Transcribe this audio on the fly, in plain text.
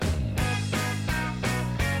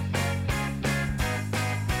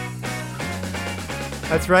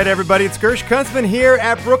That's right, everybody. It's Gersh Kunstman here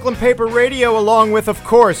at Brooklyn Paper Radio, along with, of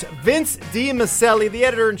course, Vince DiMaselli, the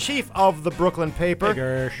editor-in-chief of the Brooklyn Paper. Hey,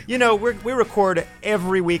 Gersh. You know, we record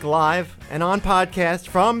every week live and on podcast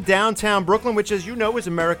from downtown Brooklyn, which, as you know, is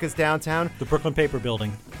America's downtown. The Brooklyn Paper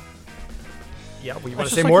Building. Yeah, well, you want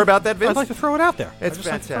to say more about that, Vince? I'd like to throw it out there. It's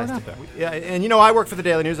fantastic. Yeah, and you know, I work for the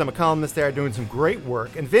Daily News. I'm a columnist there doing some great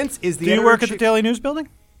work. And Vince is the Do you work at the Daily News Building?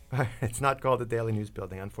 It's not called the Daily News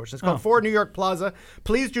Building, unfortunately. It's called 4 New York Plaza.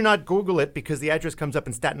 Please do not Google it because the address comes up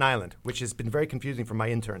in Staten Island, which has been very confusing for my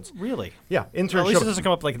interns. Really? Yeah, interns. Well, at least it doesn't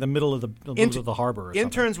come up like in the middle of the harbor or something.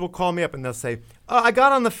 Interns will call me up and they'll say, I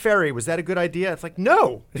got on the ferry. Was that a good idea? It's like,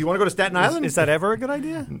 no. Do you want to go to Staten Island? Is that ever a good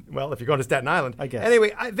idea? Well, if you're going to Staten Island. I guess.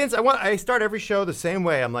 Anyway, Vince, I start every show the same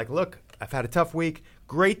way. I'm like, look, I've had a tough week.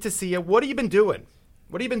 Great to see you. What have you been doing?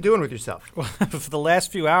 What have you been doing with yourself? Well, for the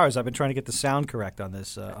last few hours, I've been trying to get the sound correct on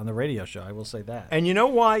this on the radio show. I will say that. And you know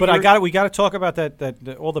why? But we got to talk about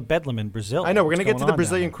that all the bedlam in Brazil. I know we're going to get to the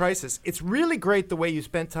Brazilian crisis. It's really great the way you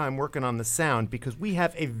spent time working on the sound because we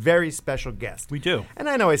have a very special guest. We do. And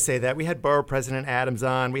I know I say that. We had Borough President Adams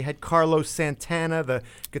on. We had Carlos Santana, the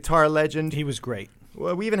guitar legend. He was great.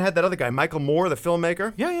 Well, we even had that other guy, Michael Moore, the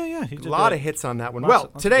filmmaker. Yeah. He did a lot of hits on that one. Well,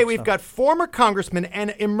 today we've got former congressman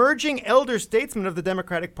and emerging elder statesman of the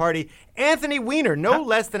Democratic Party, Anthony Weiner, no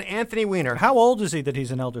less than Anthony Weiner. How old is he that he's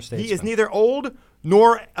an elder statesman? He is neither old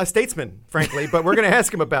nor a statesman, frankly, but we're going to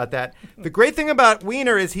ask him about that. The great thing about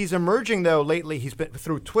Weiner is he's emerging, though, lately. He's been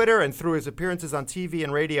through Twitter and through his appearances on TV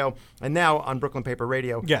and radio, and now on Brooklyn Paper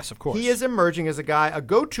Radio. Yes, of course. He is emerging as a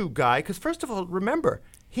go-to guy, because first of all, remember,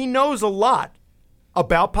 he knows a lot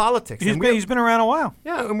about politics. He's been around a while.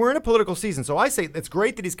 Yeah, and we're in a political season, so I say it's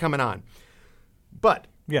great that he's coming on. But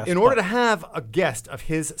in order to have a guest of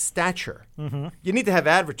his stature, you need to have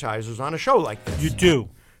advertisers on a show like this. You do.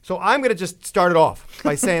 So I'm going to just start it off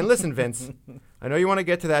by saying, listen, Vince, I know you want to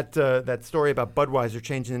get to that story about Budweiser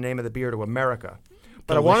changing the name of the beer to America.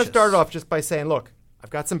 But I want to start it off just by saying, look, I've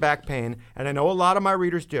got some back pain, and I know a lot of my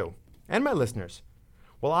readers do, and my listeners.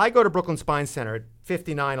 Well, I go to Brooklyn Spine Center at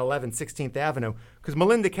 5911 16th Avenue because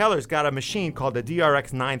Melinda Keller's got a machine called the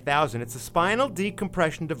DRX 9000. It's a spinal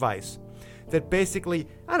decompression device that basically,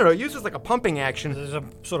 uses like a pumping action. There's a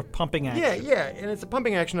sort of pumping action. Yeah, and it's a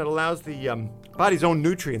pumping action that allows the body's own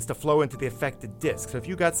nutrients to flow into the affected disc. So if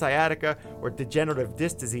you got sciatica or degenerative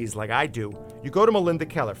disc disease like I do, you go to Melinda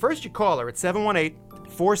Keller. First, you call her at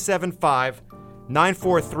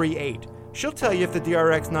 718-475-9438. She'll tell you if the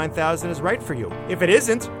DRX 9000 is right for you. If it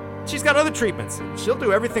isn't, she's got other treatments. She'll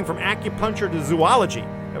do everything from acupuncture to zoology.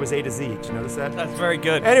 That was A to Z. Did you notice that? That's very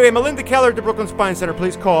good. Anyway, Melinda Keller at the Brooklyn Spine Center.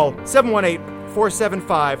 Please call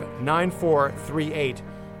 718-475-9438.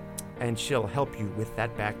 And she'll help you with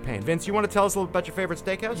that back pain. Vince, you want to tell us a little about your favorite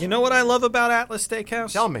steakhouse? You know what I love about Atlas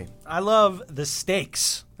Steakhouse? Tell me. I love the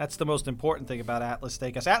steaks. That's the most important thing about Atlas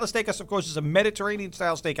Steakhouse. Atlas Steakhouse, of course, is a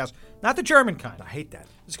Mediterranean-style steakhouse, not the German kind. I hate that.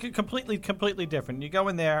 It's completely different. You go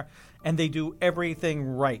in there, and they do everything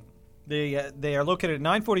right. They are located at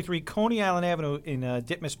 943 Coney Island Avenue in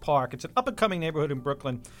Ditmas Park. It's an up-and-coming neighborhood in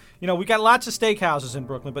Brooklyn. You know, we got lots of steakhouses in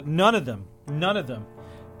Brooklyn, but none of them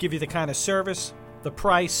give you the kind of service, the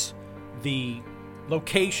price, the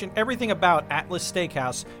location, everything about Atlas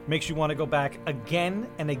Steakhouse makes you want to go back again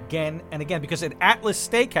and again and again. Because at Atlas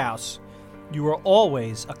Steakhouse, you are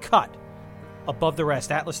always a cut above the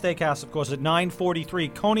rest. Atlas Steakhouse, of course, at 943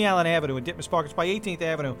 Coney Island Avenue in Ditmas Park. It's by 18th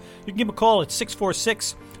Avenue. You can give them a call at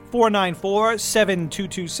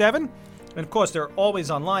 646-494-7227. And, of course, they're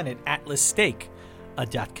always online at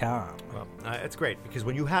atlassteak.com. Well, it's great because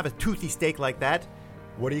when you have a toothy steak like that,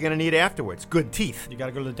 what are you going to need afterwards? Good teeth. You got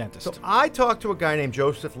to go to the dentist. So I talked to a guy named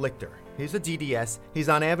Joseph Lichter. He's a DDS. He's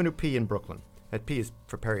on Avenue P in Brooklyn. That P is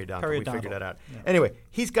for periodontal. We figured that out. Yeah. Anyway,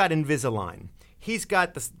 he's got Invisalign. He's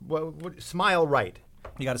got the Smile Right.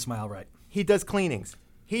 You got to smile right. He does cleanings.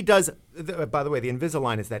 He does, by the way, the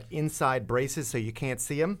Invisalign is that inside braces so you can't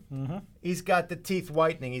see them. Mm-hmm. He's got the teeth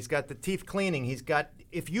whitening. He's got the teeth cleaning. He's got,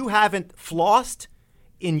 if you haven't flossed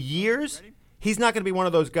in years, he's not going to be one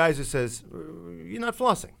of those guys who says, you're not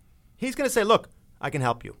flossing. He's going to say, look, I can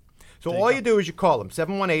help you. So all you do is you call him,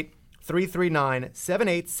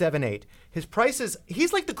 718-339-7878. His prices,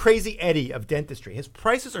 he's like the Crazy Eddie of dentistry. His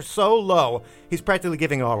prices are so low, he's practically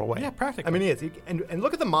giving it all away. Yeah, practically. I mean, he is. And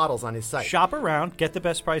look at the models on his site. Shop around, get the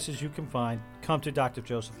best prices you can find. Come to Dr.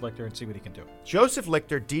 Joseph Lichter and see what he can do.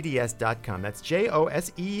 JosephLichterDDS.com. That's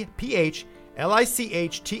JosephLichter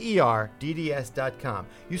DDS.com.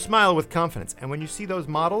 You smile with confidence. And when you see those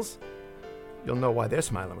models, you'll know why they're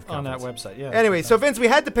smiling with confidence. On that website, yeah. Anyway, so Vince, we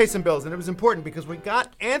had to pay some bills, and it was important because we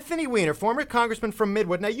got Anthony Weiner, former congressman from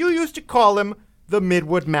Midwood. Now, you used to call him the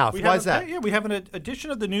Midwood Mouth. Why is that? Yeah, we have an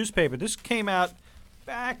edition of the newspaper. This came out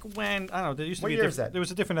back when, I don't know, there used to What be year is that? There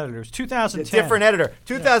was a different editor. It was 2010. Different editor.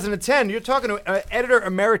 2010. You're talking to editor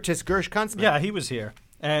emeritus Gersh Kunstman. Yeah, he was here.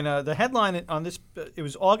 And the headline on this, it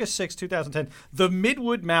was August 6, 2010. The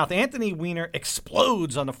Midwood Mouth. Anthony Weiner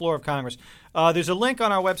explodes on the floor of Congress. There's a link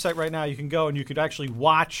on our website right now. You can go and you could actually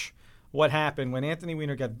watch what happened when Anthony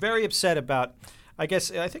Weiner got very upset about, I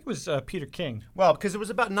think it was Peter King. Well, because it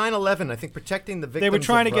was about 9/11, I think, protecting the victims. They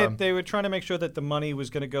were trying to make sure that the money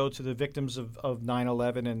was going to go to the victims of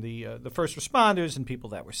 9/11 and the first responders and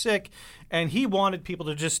people that were sick. And he wanted people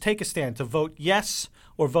to just take a stand, to vote yes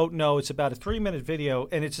or vote no. It's about a 3-minute video,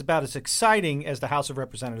 and it's about as exciting as the House of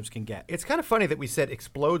Representatives can get. It's kind of funny that we said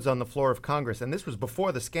explodes on the floor of Congress, and this was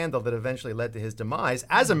before the scandal that eventually led to his demise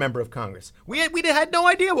as a member of Congress. We had no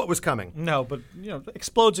idea what was coming. No, but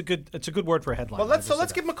explodes it's a good word for a headline. Well,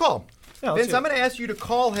 let's give him a call. Yeah, Vince, I'm going to ask you to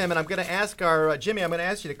call him, and I'm going to ask our Jimmy. I'm going to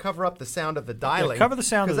ask you to cover up the sound of the dialing. Yeah, cover the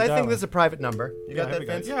sound of the because I think dialing. this is a private number. You got that,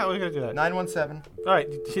 Vince? Yeah, we're going to do that. 917. All right,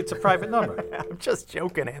 it's a private number. I'm just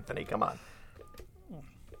joking, Anthony. Come on.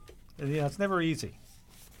 It's never easy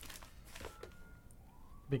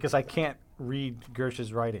because I can't read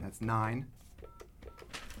Gersh's writing. That's 9.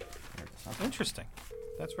 Interesting.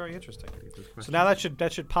 That's very interesting. So now that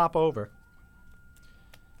should pop over.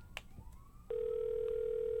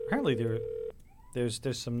 Apparently there's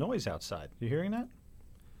some noise outside. You hearing that?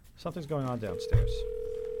 Something's going on downstairs.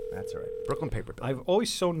 That's all right. Brooklyn Paper Bill. I'm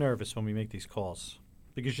always so nervous when we make these calls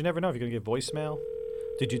because you never know if you're going to get voicemail.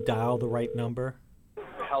 Did you dial the right number?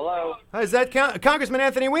 Hello. Hi, is that Congressman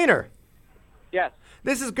Anthony Weiner? Yes.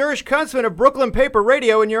 This is Gersh Kunstman of Brooklyn Paper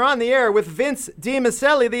Radio, and you're on the air with Vince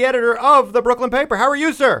DiMaselli, the editor of the Brooklyn Paper. How are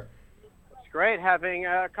you, sir? It's great having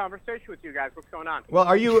a conversation with you guys. What's going on? Well,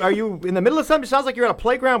 are you in the middle of something? It sounds like you're at a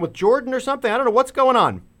playground with Jordan or something. I don't know what's going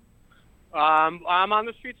on. I'm on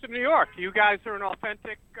the streets of New York. You guys are an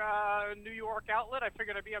authentic New York outlet. I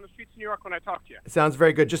figured I'd be on the streets of New York when I talk to you. Sounds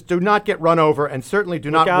very good. Just do not get run over, and certainly do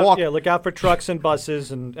not walk. Yeah, look out for trucks and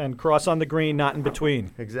buses, and cross on the green, not in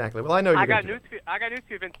between. Exactly. Well, I know you're I got news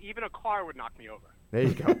to you, Vince. Even a car would knock me over. There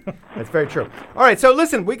you go. That's very true. All right, so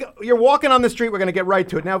listen, you're walking on the street. We're going to get right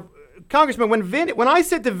to it. Now, Congressman, when I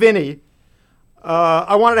said to Vinny,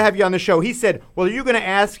 I wanted to have you on the show, he said, well, are you going to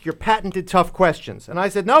ask your patented tough questions? And I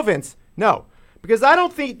said, no, Vince, no. Because I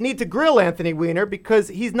don't need to grill Anthony Weiner because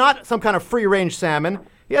he's not some kind of free-range salmon.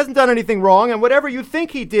 He hasn't done anything wrong, and whatever you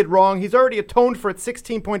think he did wrong, he's already atoned for it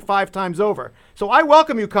 16.5 times over. So I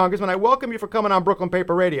welcome you, Congressman. I welcome you for coming on Brooklyn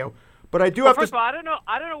Paper Radio. But I do have to. First of all,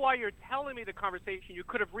 I don't know why you're telling me the conversation. You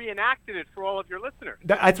could have reenacted it for all of your listeners.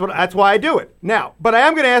 That's why I do it now. But I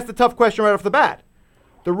am going to ask the tough question right off the bat.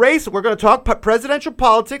 The race, we're going to talk presidential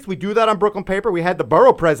politics. We do that on Brooklyn Paper. We had the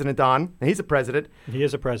borough president on, and he's a president. He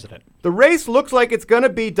is a president. The race looks like it's going to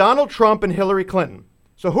be Donald Trump and Hillary Clinton.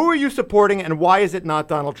 So who are you supporting, and why is it not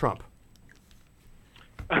Donald Trump?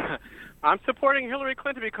 I'm supporting Hillary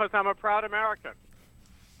Clinton because I'm a proud American.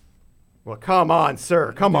 Well, come on,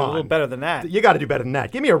 sir. Come on. A little better than that. You got to do better than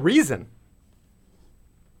that. Give me a reason.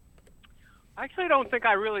 I actually don't think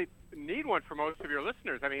I really need one for most of your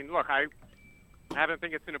listeners. I mean, look, I haven't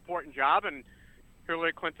think it's an important job, and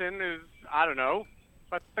Hillary Clinton is, I don't know,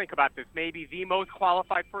 let's think about this, maybe the most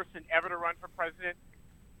qualified person ever to run for president,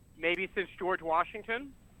 maybe since George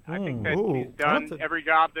Washington. I think that she's done every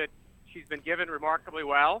job that she's been given remarkably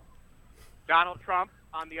well. Donald Trump,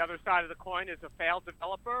 on the other side of the coin, is a failed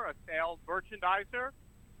developer, a failed merchandiser.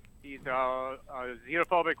 He's a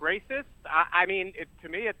xenophobic racist. I mean, to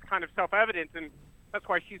me, it's kind of self-evident, and that's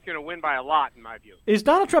why she's going to win by a lot, in my view. Is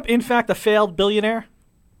Donald Trump, in fact, a failed billionaire?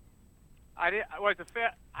 I don't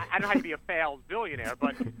know how to be a failed billionaire,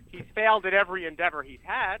 but he's failed at every endeavor he's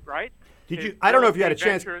had, right? I don't know if you had a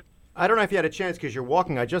chance. I don't know if you had a chance because you're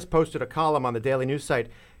walking. I just posted a column on the Daily News site.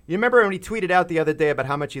 You remember when he tweeted out the other day about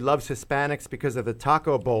how much he loves Hispanics because of the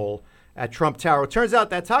taco bowl at Trump Tower? It turns out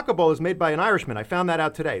that taco bowl is made by an Irishman. I found that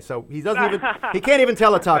out today. So he can't even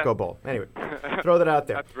tell a taco bowl. Anyway, throw that out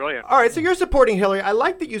there. That's brilliant. All right, so you're supporting Hillary. I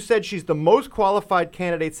like that you said she's the most qualified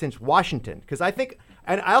candidate since Washington, because I think,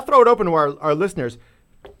 and I'll throw it open to our listeners,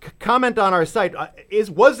 comment on our site.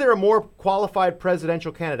 Was there a more qualified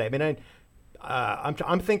presidential candidate? I mean,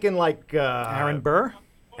 I'm thinking like Aaron Burr?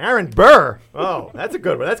 Aaron Burr. Oh, that's a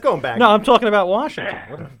good one. That's going back. No, I'm talking about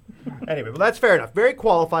Washington. Anyway, well, that's fair enough. Very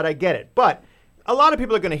qualified. I get it. But a lot of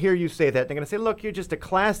people are going to hear you say that. They're going to say, look, you're just a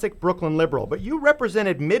classic Brooklyn liberal. But you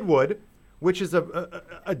represented Midwood, which is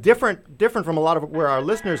a different from a lot of where our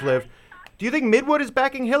listeners live. Do you think Midwood is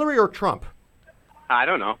backing Hillary or Trump? I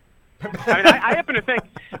don't know. I mean, I happen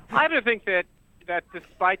to think that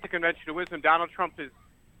despite the conventional wisdom, Donald Trump is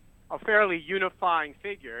a fairly unifying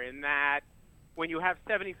figure in that when you have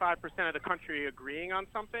 75% of the country agreeing on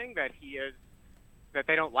something that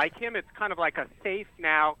they don't like him, it's kind of like a safe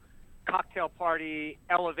now cocktail party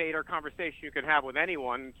elevator conversation you can have with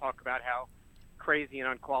anyone and talk about how crazy and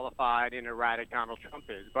unqualified and erratic Donald Trump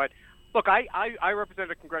is. But look, I represent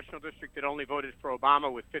a congressional district that only voted for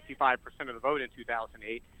Obama with 55% of the vote in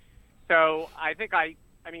 2008. So I think I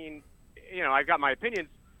mean, I've got my opinions.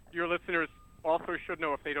 Your listeners also should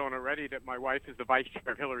know, if they don't already, that my wife is the vice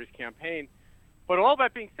chair of Hillary's campaign. But all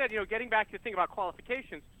that being said, getting back to the thing about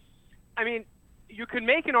qualifications, I mean, you can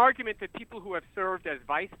make an argument that people who have served as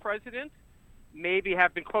vice president maybe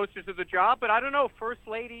have been closer to the job, but I don't know, First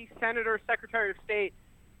Lady, Senator, Secretary of State,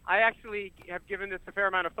 I actually have given this a fair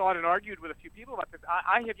amount of thought and argued with a few people about this.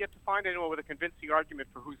 I have yet to find anyone with a convincing argument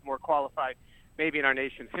for who's more qualified maybe in our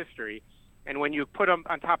nation's history. And when you put on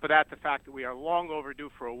top of that the fact that we are long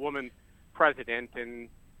overdue for a woman president, and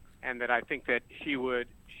that I think that she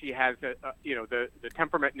has the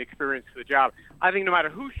temperament and experience for the job. I think no matter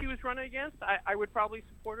who she was running against, I would probably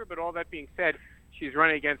support her. But all that being said, she's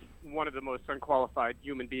running against one of the most unqualified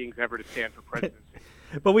human beings ever to stand for presidency.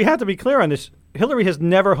 But we have to be clear on this. Hillary has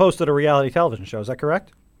never hosted a reality television show. Is that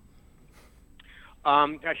correct?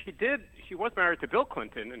 She did. She was married to Bill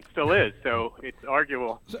Clinton and still is, so it's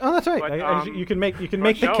arguable. Oh, that's right. But, you can make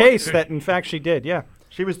the case that in fact she did. Yeah,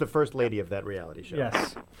 she was the first lady of that reality show.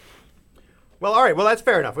 Yes. Well, all right. Well, that's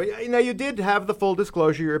fair enough. Now, you did have the full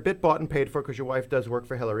disclosure. You're a bit bought and paid for because your wife does work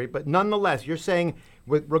for Hillary. But nonetheless, you're saying,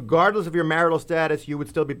 regardless of your marital status, you would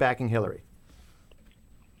still be backing Hillary.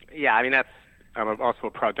 Yeah, I mean, I'm also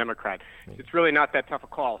a proud Democrat. It's really not that tough a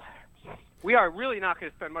call. We are really not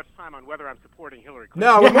going to spend much time on whether I'm supporting Hillary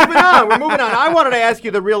Clinton. No, we're moving on. We're moving on. I wanted to ask you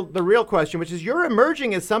the real question, which is you're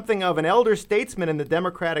emerging as something of an elder statesman in the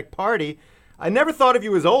Democratic Party. I never thought of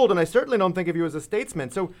you as old, and I certainly don't think of you as a statesman.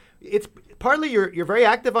 So it's partly you're very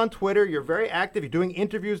active on Twitter. You're very active. You're doing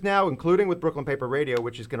interviews now, including with Brooklyn Paper Radio,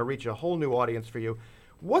 which is going to reach a whole new audience for you.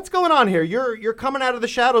 What's going on here? You're coming out of the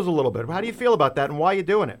shadows a little bit. How do you feel about that, and why are you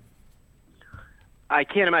doing it? I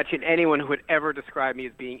can't imagine anyone who would ever describe me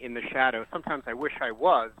as being in the shadow. Sometimes I wish I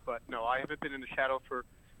was, but no, I haven't been in the shadow for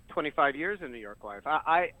 25 years in New York Life.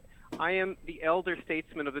 I am the elder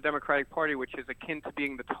statesman of the Democratic Party, which is akin to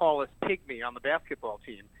being the tallest pygmy on the basketball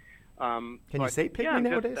team. Can you say pygmy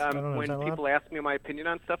nowadays? When people ask me my opinion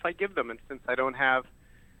on stuff, I give them. And since I don't have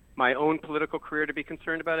my own political career to be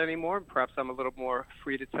concerned about anymore, perhaps I'm a little more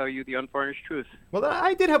free to tell you the unvarnished truth. Well,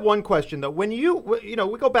 I did have one question, though. When we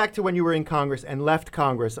go back to when you were in Congress and left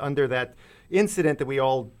Congress under that incident that we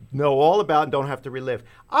all know all about and don't have to relive,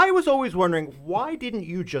 I was always wondering, why didn't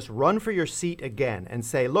you just run for your seat again and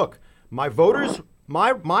say, look, my voters,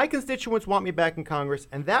 my constituents want me back in Congress,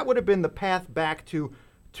 and that would have been the path back to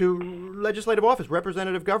legislative office,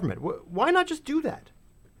 representative government. Why not just do that?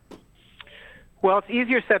 Well, it's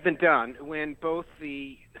easier said than done when both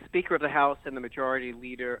the Speaker of the House and the majority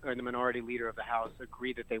leader or the minority leader of the House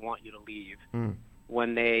agree that they want you to leave.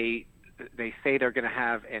 When they say they're going to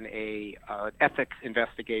have an ethics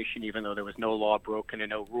investigation, even though there was no law broken and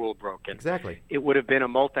no rule broken. Exactly. It would have been a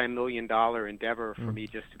multi-million-dollar endeavor for me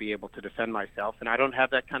just to be able to defend myself, and I don't have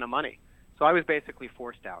that kind of money. So I was basically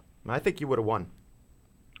forced out. I think you would have won.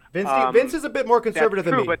 Vince is a bit more conservative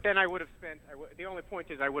than me. That's true, but then I would have spent. The only point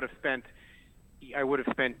is I would have spent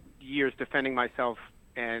years defending myself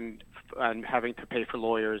and having to pay for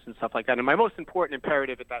lawyers and stuff like that. And my most important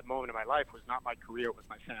imperative at that moment in my life was not my career, it was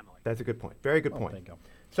my family. That's a good point. Very good point. Thank you.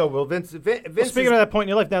 So, well, Vince speaking of that point in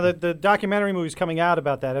your life, now the documentary movie's coming out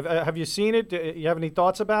about that. Have you seen it? Do you have any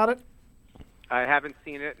thoughts about it? I haven't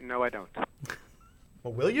seen it. No, I don't.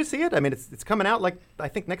 Well, will you see it? I mean, it's coming out I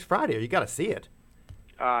think next Friday. You got to see it.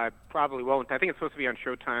 I probably won't. I think it's supposed to be on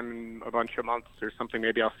Showtime in a bunch of months or something.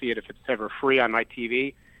 Maybe I'll see it if it's ever free on my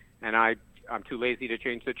TV. And I'm too lazy to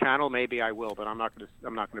change the channel. Maybe I will, but I'm not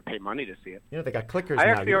going to pay money to see it. They got clickers I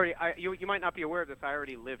now. Actually already. You might not be aware of this. I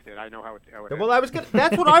already lived it. I know how it. Well,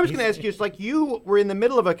 that's what I was going to ask you. It's like you were in the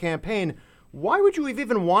middle of a campaign. Why would you have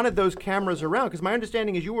even wanted those cameras around? Because my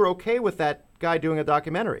understanding is you were okay with that guy doing a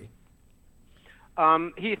documentary.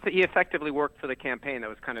 He effectively worked for the campaign. That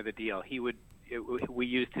was kind of the deal. We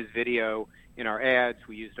used his video in our ads.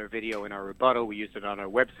 We used our video in our rebuttal. We used it on our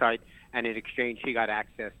website, and in exchange, he got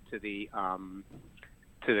access to the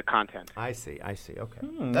content. I see. Okay,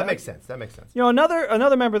 that makes sense.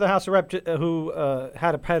 Another member of the House of Rep who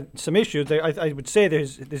had some issues. I would say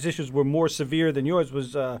his issues were more severe than yours.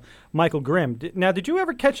 Was Michael Grimm. Now, did you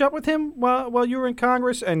ever catch up with him while you were in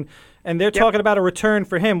Congress? And they're talking about a return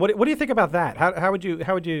for him. What do you think about that? How would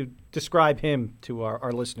you describe him to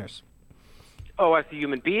our listeners? Oh, as a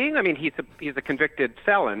human being? I mean, he's a convicted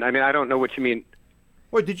felon. I mean, I don't know what you mean.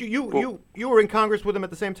 Wait, did you were in Congress with him at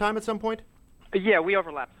the same time at some point? Yeah, we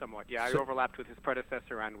overlapped somewhat. Yeah, I overlapped with his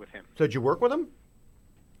predecessor and with him. So did you work with him?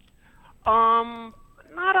 Not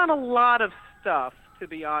on a lot of stuff, to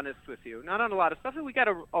be honest with you. Not on a lot of stuff. We got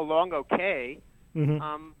along okay.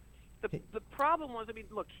 Mm-hmm. The problem was, I mean,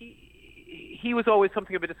 look, he was always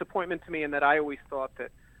something of a disappointment to me, in that I always thought that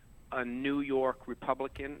a New York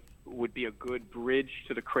Republican would be a good bridge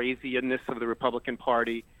to the craziness of the Republican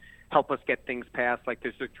Party, help us get things passed, like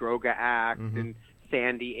there's the Droga Act and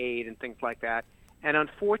Sandy Aid and things like that. And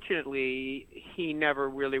unfortunately, he never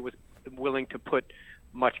really was willing to put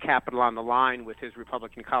much capital on the line with his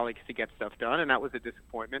Republican colleagues to get stuff done, and that was a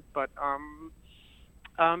disappointment. But I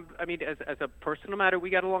mean, as a personal matter,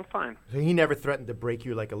 we got along fine. So he never threatened to break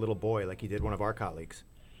you like a little boy, like he did one of our colleagues.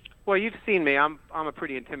 Well, you've seen me. I'm a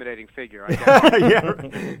pretty intimidating figure, I guess.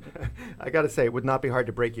 Yeah, I got to say, it would not be hard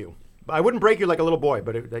to break you. I wouldn't break you like a little boy,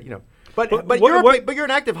 but you're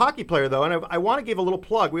an active hockey player, though, and I want to give a little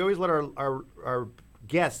plug. We always let our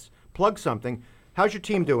guests plug something. How's your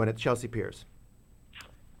team doing at Chelsea Piers?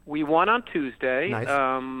 We won on Tuesday. Nice.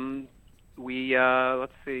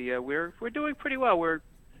 Let's see. We're doing pretty well. We're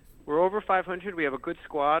over 500. We have a good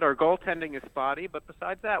squad. Our goaltending is spotty, but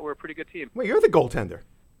besides that, we're a pretty good team. Wait, you're the goaltender.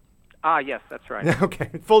 Yes, that's right. Okay.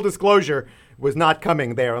 Full disclosure was not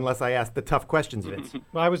coming there unless I asked the tough questions, Vince.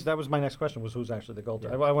 Well, that was my next question, was who's actually the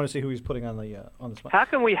goaltender. I want to see who he's putting on the spot. How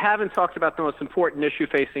come we haven't talked about the most important issue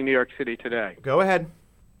facing New York City today? Go ahead.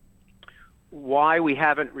 Why we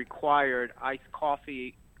haven't required iced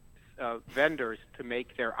coffee vendors to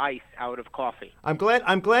make their ice out of coffee. I'm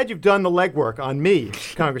glad you've done the legwork on me,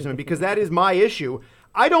 Congressman, because that is my issue.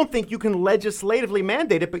 I don't think you can legislatively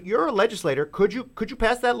mandate it, but you're a legislator. Could you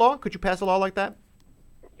pass that law? Could you pass a law like that?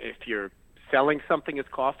 If you're selling something as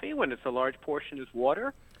coffee when it's a large portion is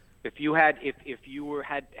water, if you had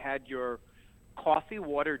your coffee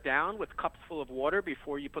watered down with cups full of water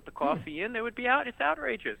before you put the coffee in, they would be out. It's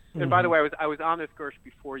outrageous. And by the way, I was on this, Gersh,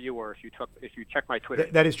 before you were. If you check my Twitter,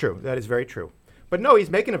 that is true. That is very true. But no, he's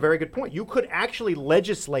making a very good point. You could actually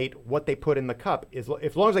legislate what they put in the cup, as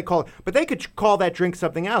long as they call it. But they could call that drink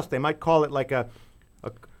something else. They might call it like a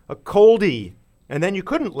coldie, and then you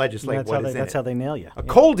couldn't legislate what is in it. That's how they nail you. A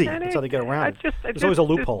coldie. That's how they get around it. There's always a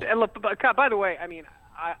loophole. By the way, I mean,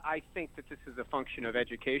 I think that this is a function of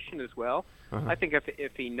education as well. I think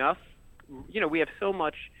if enough, we have so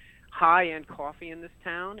much high-end coffee in this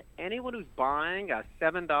town. Anyone who's buying a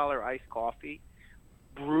 $7 iced coffee,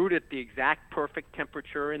 brewed at the exact perfect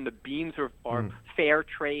temperature, and the beans are fair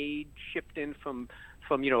trade, shipped in from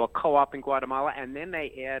a co-op in Guatemala, and then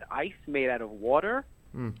they add ice made out of water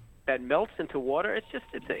that melts into water. It's just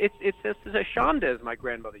a shonda, as my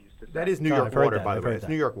grandmother used to say. That is New York water, by the way. It's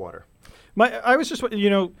New York water. I was just,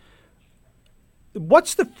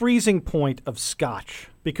 what's the freezing point of Scotch?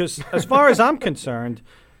 Because as far as I'm concerned,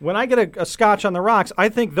 when I get a Scotch on the rocks, I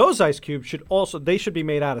think those ice cubes should be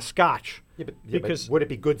made out of Scotch. But would it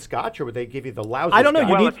be good Scotch, or would they give you the lousy I don't know.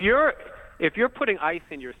 Scotch? Well, if you're putting ice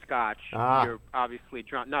in your Scotch, you're obviously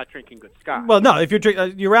not drinking good Scotch. Well, no. If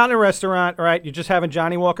you're out in a restaurant, right? You're just having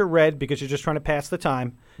Johnny Walker Red because you're just trying to pass the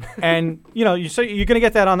time, and you're going to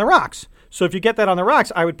get that on the rocks. So if you get that on the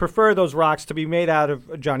rocks, I would prefer those rocks to be made out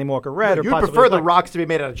of Johnny Walker Red. You'd prefer the rocks to be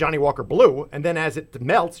made out of Johnny Walker Blue, and then as it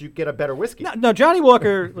melts, you get a better whiskey. No, Johnny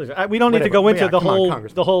Walker. Listen, we don't need to go into the whole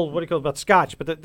what do you call about Scotch, but